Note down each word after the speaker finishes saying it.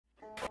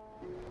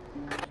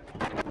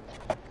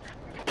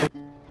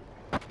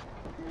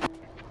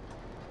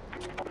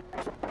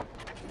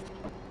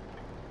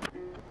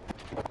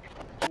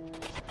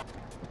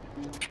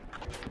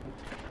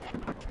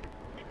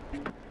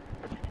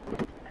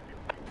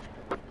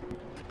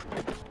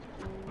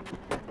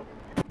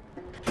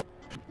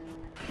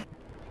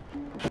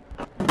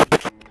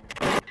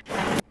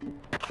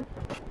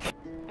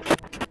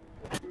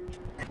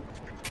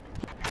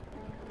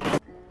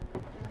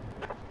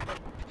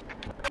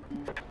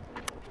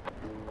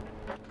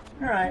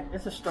Alright,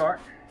 it's a start.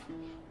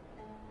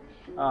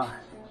 I'm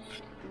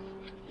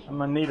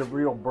gonna need a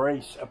real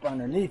brace up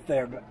underneath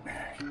there, but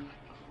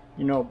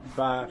you know,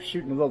 by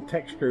shooting the little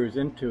tech screws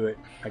into it,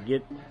 I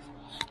get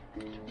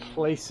to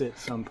place it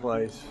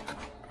someplace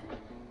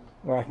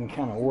where I can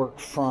kind of work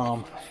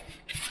from.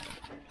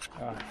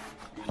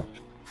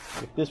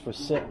 If this was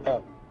set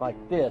up like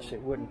this,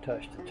 it wouldn't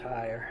touch the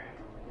tire,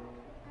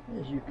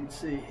 as you can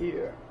see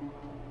here.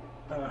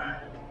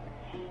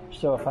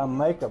 So if I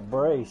make a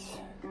brace,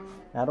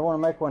 now I don't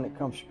want to make one that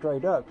comes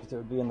straight up because it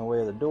would be in the way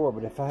of the door,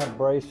 but if I had a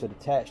brace that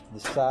attached to the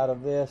side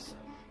of this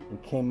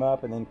and came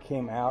up and then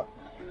came out,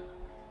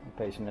 I'm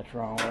facing this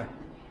wrong way.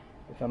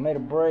 If I made a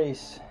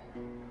brace,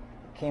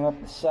 came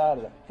up the side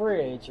of the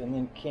fridge and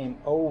then came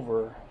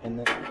over and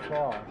then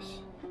across,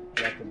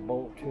 I could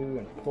bolt to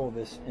and pull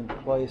this into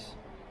place,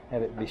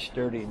 have it be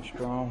sturdy and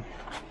strong.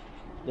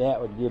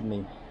 That would give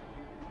me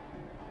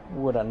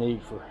what I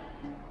need for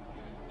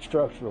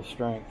structural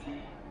strength.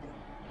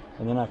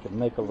 And then I could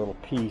make a little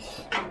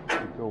piece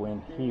to go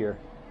in here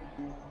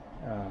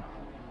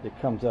that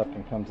comes up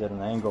and comes at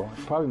an angle.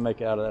 I'd probably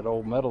make it out of that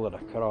old metal that I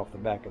cut off the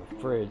back of the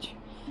fridge,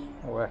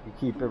 where I could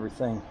keep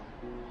everything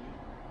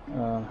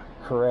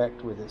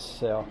correct with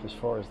itself as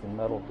far as the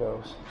metal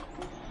goes.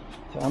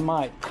 So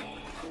I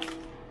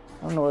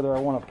don't know whether I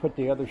want to put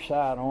the other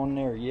side on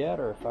there yet,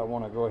 or if I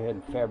want to go ahead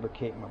and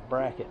fabricate my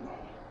bracket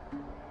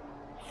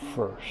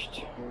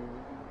first.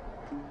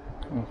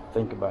 I'll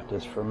think about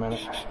this for a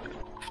minute.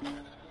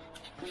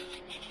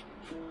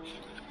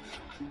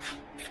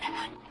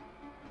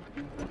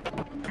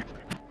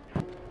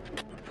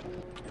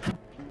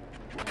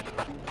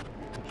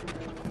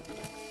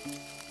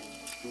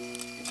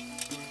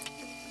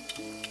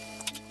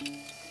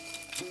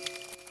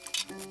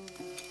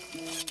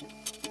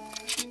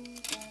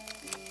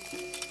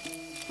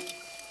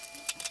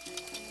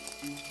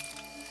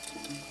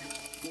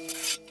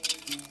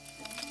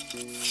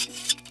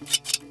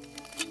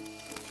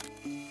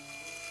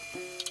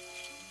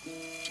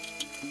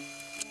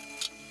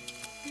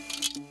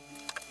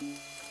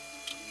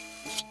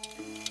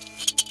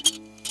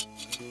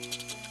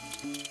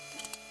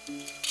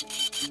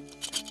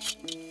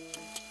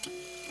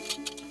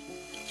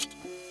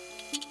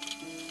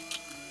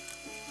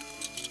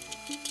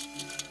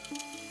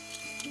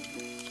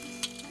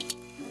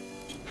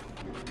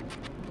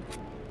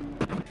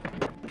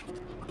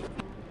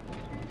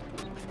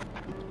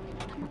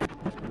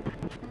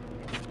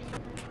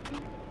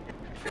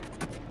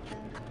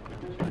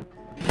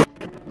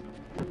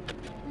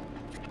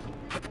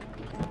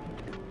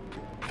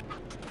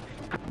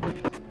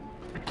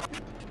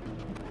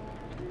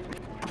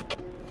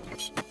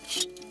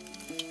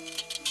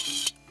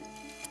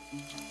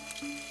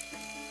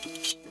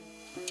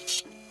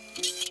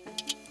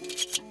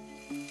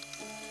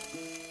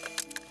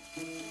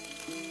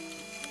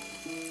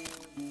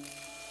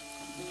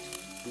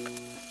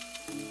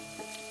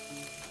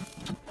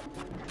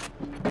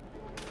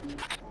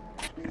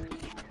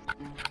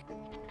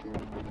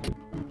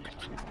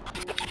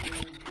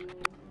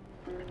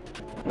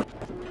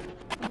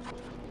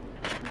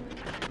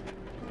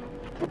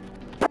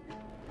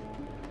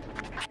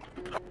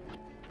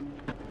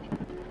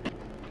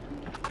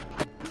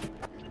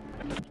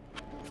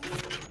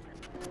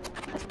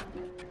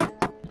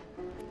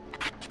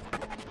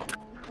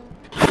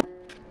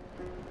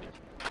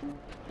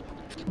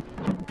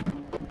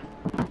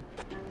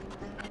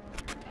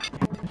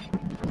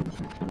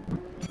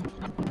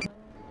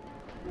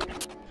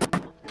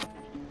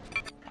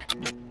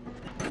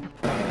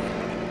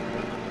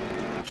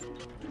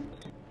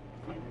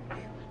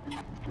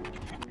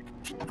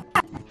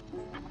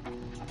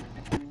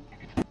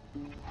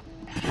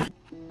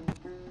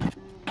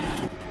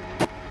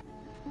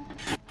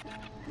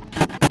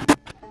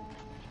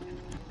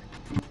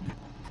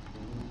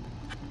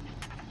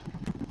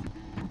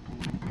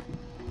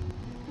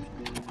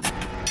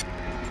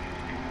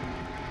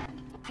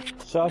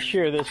 So I'll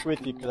share this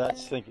with you because I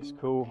just think it's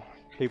cool.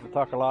 People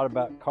talk a lot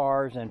about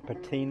cars and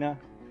patina.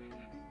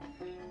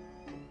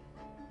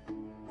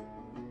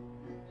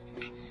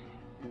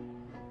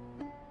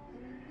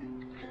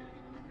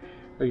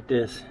 Look at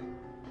this.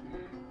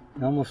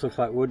 It almost looks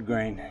like wood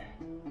grain.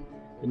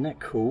 Isn't that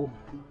cool?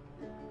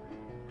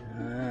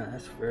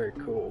 That's very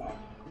cool.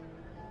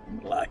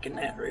 I'm liking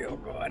that real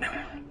good.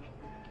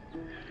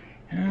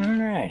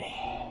 Alrighty.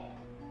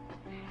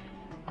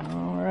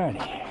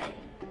 Alrighty.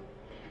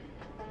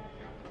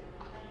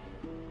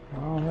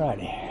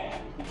 Alrighty.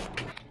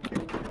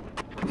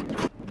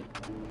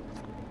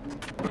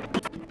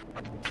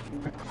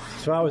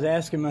 So I was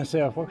asking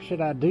myself, what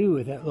should I do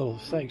with that little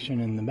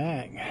section in the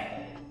back?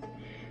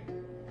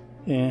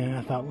 And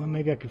I thought, well,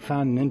 maybe I could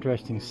find an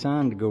interesting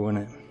sign to go in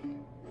it.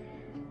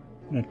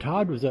 Now,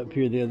 Todd was up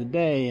here the other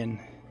day, and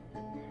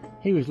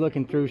he was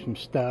looking through some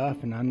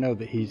stuff, and I know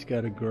that he's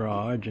got a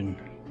garage, and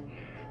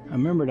I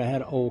remembered I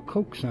had an old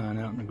Coke sign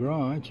out in the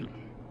garage,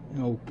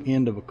 an old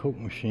end of a Coke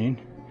machine.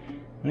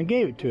 And I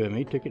gave it to him.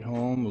 He took it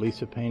home.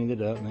 Lisa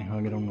painted it up and they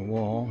hung it on the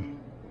wall.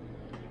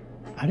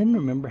 I didn't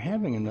remember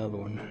having another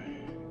one.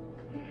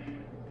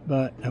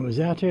 But I was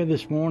out there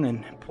this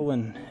morning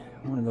pulling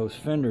one of those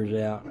fenders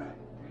out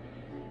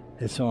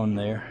that's on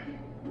there,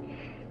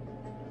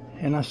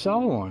 and I saw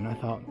one. I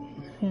thought,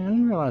 I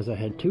didn't realize I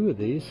had two of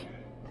these.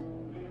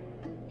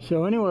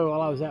 So anyway,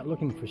 while I was out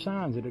looking for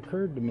signs, it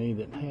occurred to me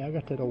that, hey, I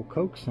got that old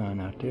Coke sign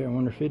out there. I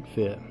wonder if it'd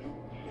fit.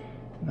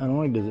 Not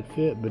only does it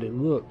fit, but it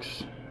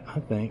looks,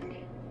 I think,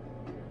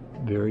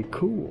 very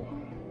cool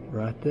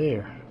right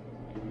there.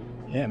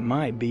 That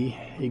might be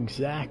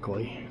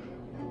exactly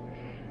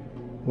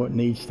what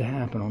needs to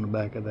happen on the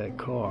back of that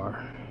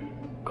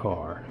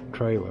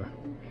trailer.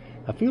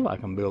 I feel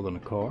like I'm building a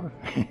car.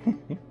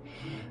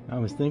 I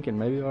was thinking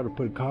maybe I ought to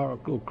put a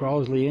little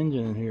Crosley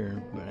engine in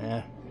here,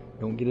 but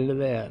don't get into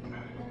that.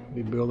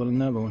 Be building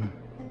another one.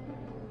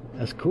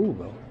 That's cool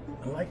though.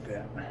 I like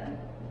that.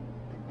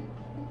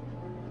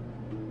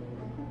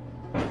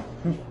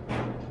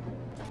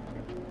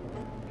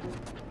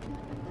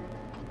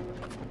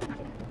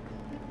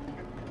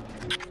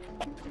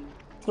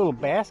 Little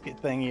basket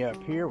thingy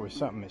up here was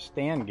something that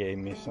Stan gave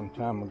me some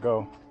time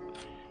ago.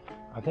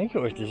 I think it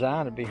was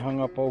designed to be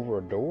hung up over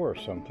a door or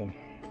something.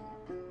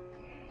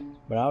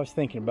 But I was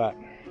thinking about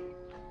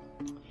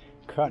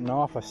cutting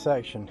off a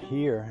section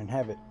here and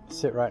have it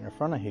sit right in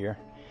front of here.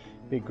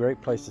 Be a great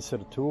place to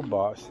sit a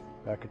toolbox.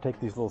 I could take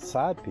these little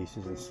side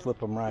pieces and slip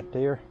them right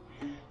there,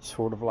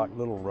 sort of like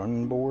little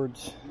running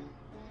boards.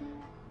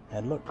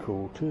 That'd look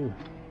cool too.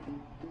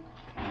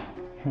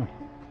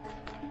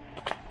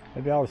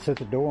 Maybe I'll set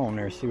the door on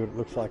there, see what it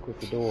looks like with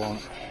the door on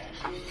it.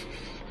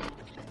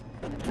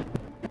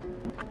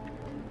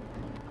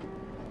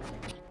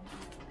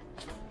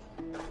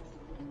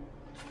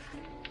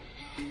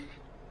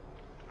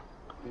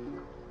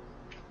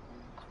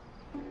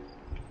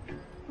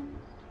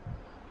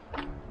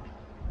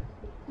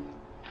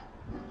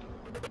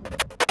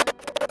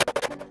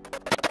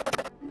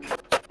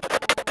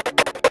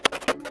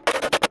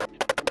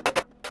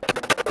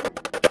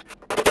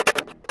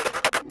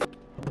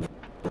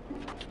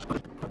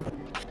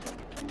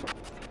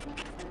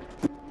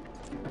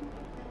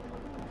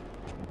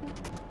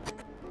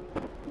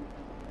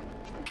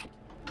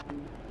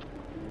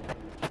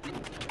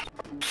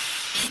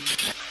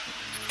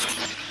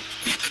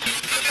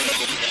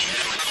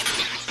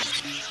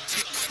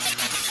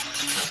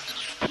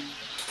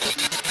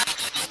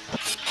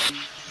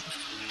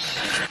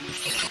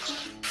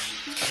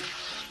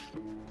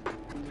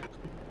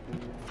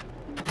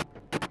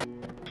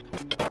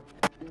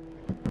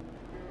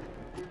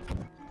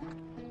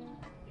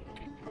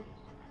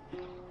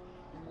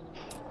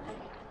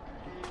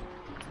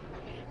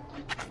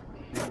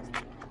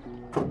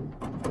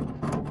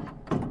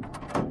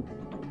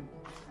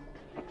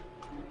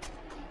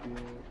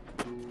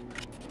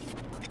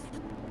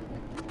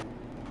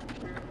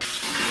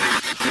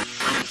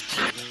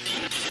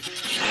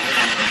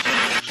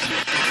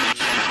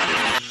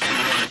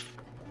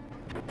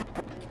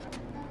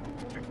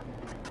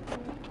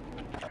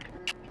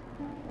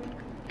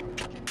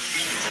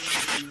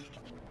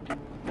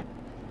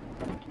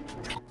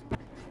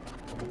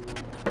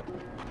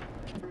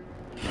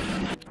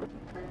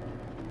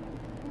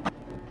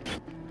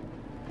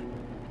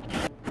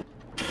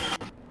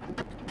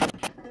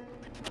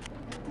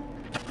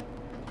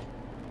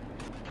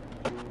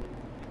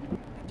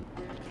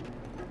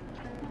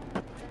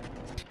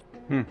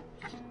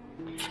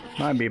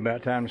 Might be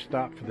about time to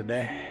stop for the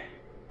day.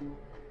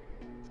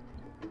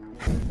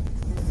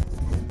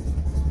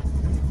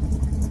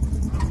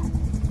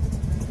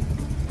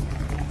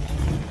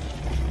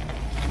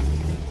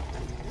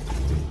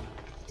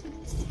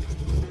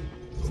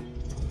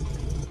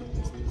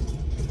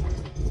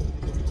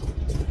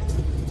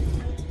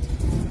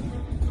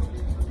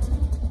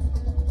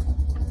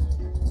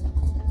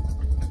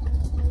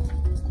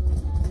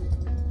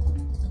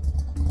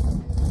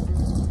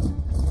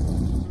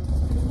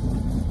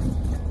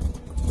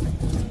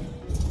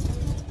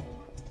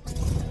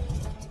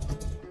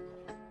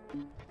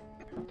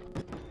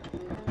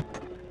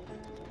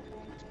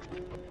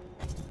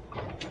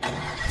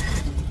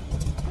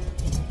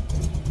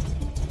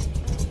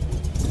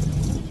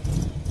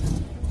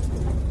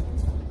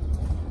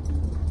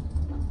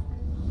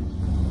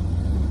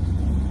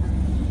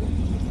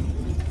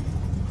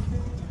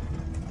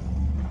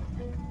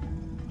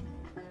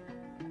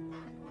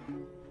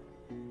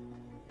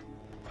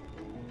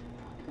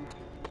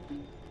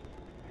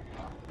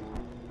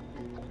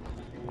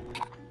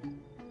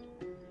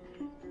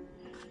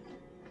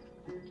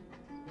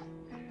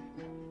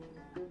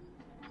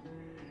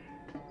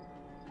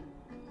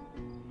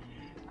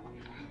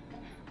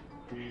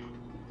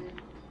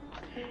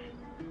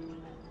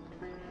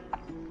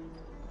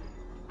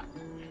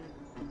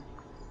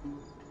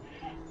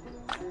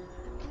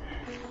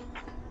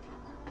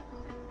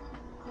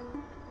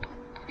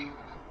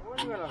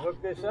 I'm going to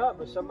hook this up,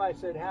 but somebody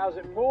said, how's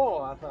it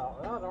pull? I thought,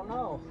 well, I don't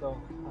know.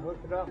 So I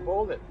hooked it up and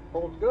pulled it.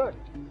 Pulled good.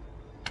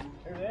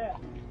 Here's that.